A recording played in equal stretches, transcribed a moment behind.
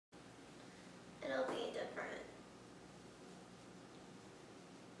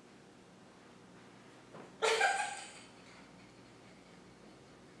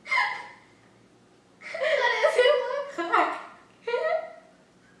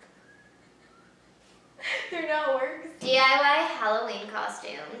sure now it works. DIY Halloween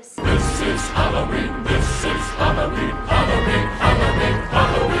costumes. This is Halloween, this is Halloween, Halloween, Halloween,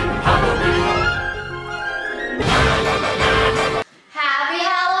 Halloween, Halloween. Happy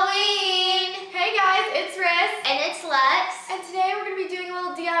Halloween! Hey guys, it's Rys. And it's Lex. And today we're going to be doing a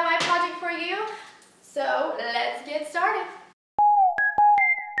little DIY project for you. So let's get started.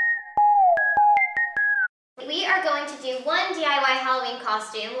 We are going to do one DIY Halloween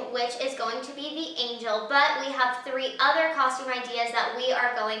costume, which is going to be the angel, but we have 3 other costume ideas that we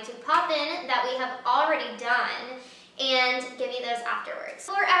are going to pop in that we have already done and give you those afterwards.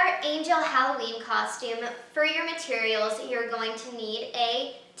 For our angel Halloween costume, for your materials, you're going to need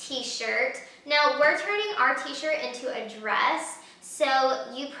a t-shirt. Now, we're turning our t-shirt into a dress,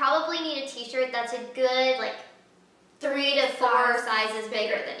 so you probably need a t-shirt that's a good, like, 3 to 4 sizes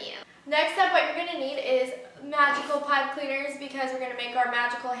bigger than you. Next up, what you're going to need is magical pipe cleaners because we're going to make our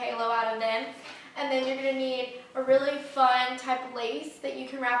magical halo out of them. And then you're going to need a really fun type of lace that you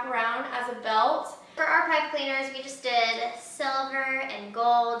can wrap around as a belt. For our pipe cleaners, we just did silver and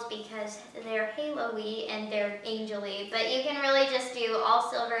gold because they're halo-y and they're angel-y. But you can really just do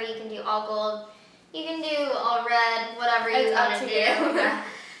all silver, you can do all gold, you can do all red, whatever you want to do.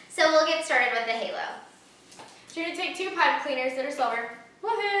 So we'll get started with the halo. So you're going to take 2 pipe cleaners that are silver.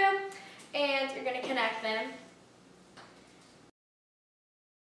 Woohoo! And you're going to connect them.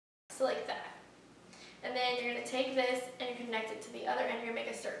 So like that. And then you're going to take this and you connect it to the other end. You're going to make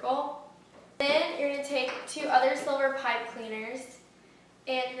a circle. Then you're going to take 2 other silver pipe cleaners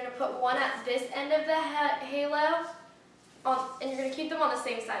and you're going to put one at this end of the halo. And you're going to keep them on the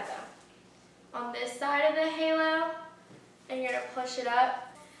same side though. On this side of the halo. And you're going to push it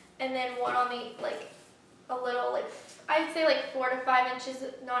up. And then one on the, like, a little, like, I'd say like 4 to 5 inches,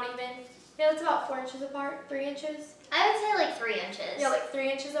 not even. Yeah, that's about 4 inches apart, 3 inches. I would say like 3 inches. Yeah, like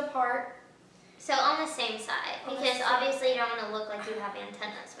 3 inches apart. So on the same side, because obviously you don't want to look like you have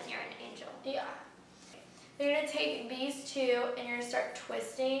antennas when you're an angel. Yeah. You're going to take these 2 and you're going to start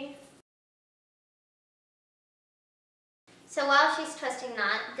twisting. So while she's twisting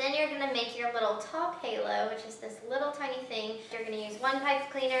that, then you're going to make your little top halo, which is this little tiny thing. You're going to use 1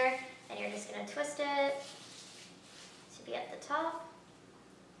 pipe cleaner and you're just going to twist it to be at the top.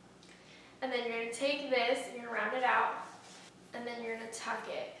 And then you're going to take this, you're going to round it out, and then you're going to tuck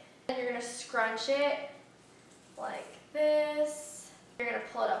it. And you're going to scrunch it like this. You're going to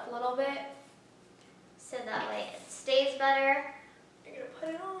pull it up a little bit. So that way it stays better. You're going to put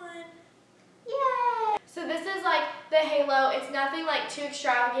it on. Yay! So this is like the halo. It's nothing like too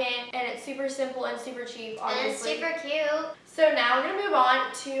extravagant, and it's super simple and super cheap, obviously. And it's super cute. So now we're going to move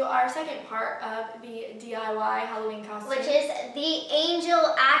on to our second part of the DIY Halloween costume. Which is the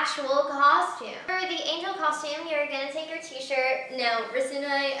angel actual costume. For the angel costume, you're going to take your t-shirt. Now, Rys and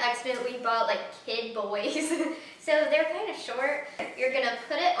I accidentally bought like kid boys. So they're kind of short. You're going to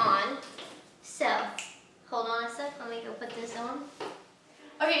put it on. So, hold on a sec. Let me go put this on.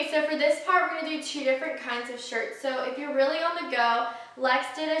 Okay, so for this part, we're going to do 2 different kinds of shirts. So if you're really on the go, Lex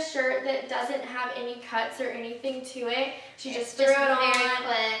did a shirt that doesn't have any cuts or anything to it. She just threw it on. Very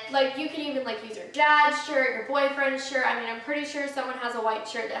quick. Like, you can even like use your dad's shirt, your boyfriend's shirt. I mean, I'm pretty sure someone has a white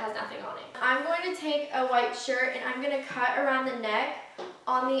shirt that has nothing on it. I'm going to take a white shirt and I'm going to cut around the neck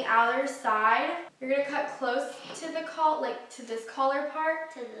on the outer side. You're going to cut close to the collar, like to this collar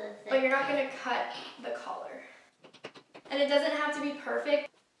part, but you're not going to cut the collar. And it doesn't have to be perfect.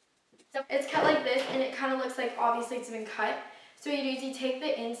 So it's cut like this, and it kind of looks like obviously it's been cut. So what you do is you take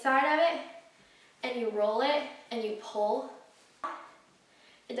the inside of it, and you roll it, and you pull.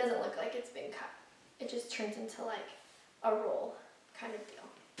 It doesn't look like it's been cut. It just turns into like a roll kind of deal.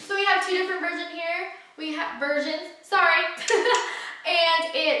 So we have 2 different versions here. We have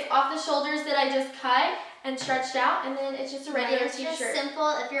and it's off the shoulders that I just cut and stretched out, and then it's just a regular t-shirt. It's just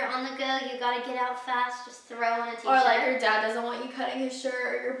simple. If you're on the go, you gotta get out fast. Just throw on a t-shirt. Or like your dad doesn't want you cutting his shirt,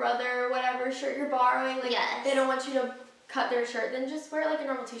 or your brother, or whatever shirt you're borrowing. Like they don't want you to cut their shirt. Then just wear like a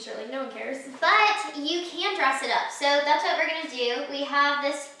normal t-shirt. Like no one cares. But you can dress it up. So that's what we're gonna do. We have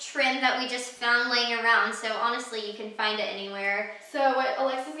this trim that we just found laying around. So honestly, you can find it anywhere. So what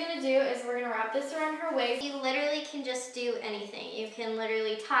Alexa's gonna do is we're gonna wrap this around her waist. You literally can just do anything. You can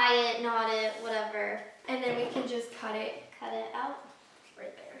literally tie it, knot it, whatever. And then we can just cut it out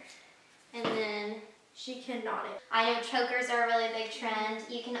right there. And then she can knot it. I know chokers are a really big trend.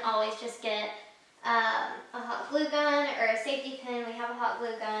 You can always just get a hot glue gun or a safety pin. We have a hot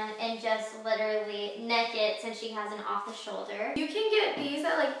glue gun, and just literally neck it since she has an off the shoulder. You can get these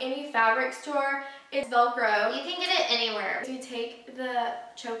at like any fabric store. It's Velcro. You can get it anywhere. So you take the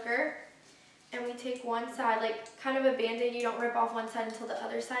choker and we take one side, like kind of a band-aid. You don't rip off one side until the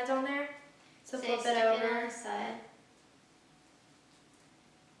other side's on there. So you flip stick it over. on the side.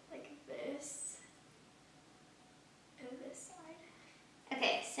 Like this. And this side.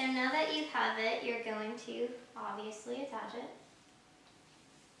 Okay, so now that you have it, you're going to obviously attach it.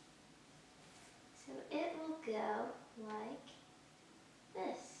 So it will go like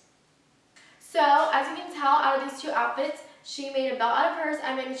this. So, as you can tell, out of these two outfits, she made a belt out of hers,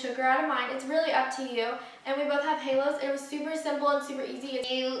 I made a choker out of mine. It's really up to you. And we both have halos. It was super simple and super easy.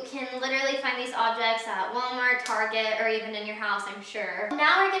 You can literally find these objects at Walmart, Target, or even in your house, I'm sure.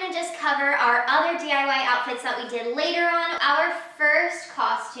 Now we're gonna just cover our other DIY outfits that we did later on. Our first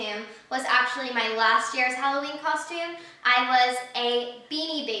costume was actually my last year's Halloween costume. I was a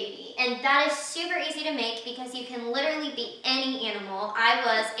Beanie Baby, and that is super easy to make because you can literally be any animal. I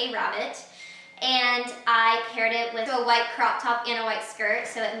was a rabbit. And I paired it with a white crop top and a white skirt,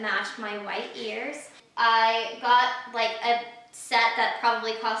 so it matched my white ears. I got like a set that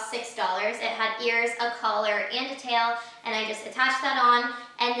probably cost $6. It had ears, a collar, and a tail, and I just attached that on.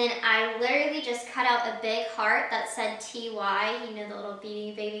 And then I literally just cut out a big heart that said TY, you know, the little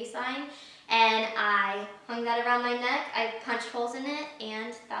Beanie Baby sign. And I hung that around my neck, I punched holes in it,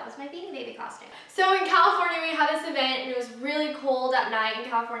 and that was my Beanie Baby costume. So in California, we had this event, and it was really cold at night in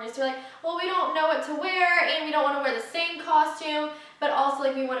California. So we're like, well, we don't know what to wear, and we don't want to wear the same costume, but also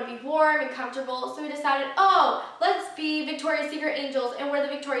like we want to be warm and comfortable. So we decided, oh, let's be Victoria's Secret angels and wear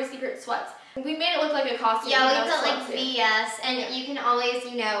the Victoria's Secret sweats. We made it look like a costume. Yeah, we put like VS, and you can always,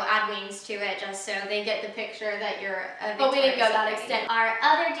 you know, add wings to it just so they get the picture that you're a Victoria's But we didn't go that Secret. extent. Our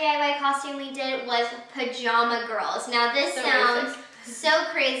other DIY costume we did was Pajama Girls. Now this sounds so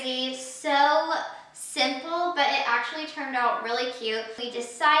crazy, so simple, but it actually turned out really cute. We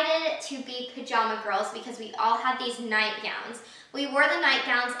decided to be Pajama Girls because we all had these nightgowns. We wore the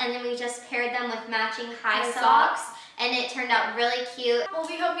nightgowns and then we just paired them with matching high socks. And it turned out really cute. Well,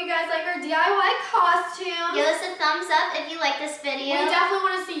 we hope you guys like our DIY costumes. Give us a thumbs up if you like this video. We definitely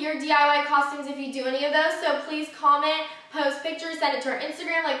want to see your DIY costumes if you do any of those, so please comment, post pictures, send it to our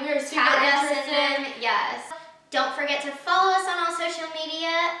Instagram. Like, we are super interested. Tag us in them, yes. Don't forget to follow us on all social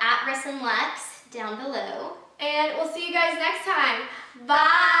media at Rys and Lex down below. And we'll see you guys next time.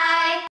 Bye!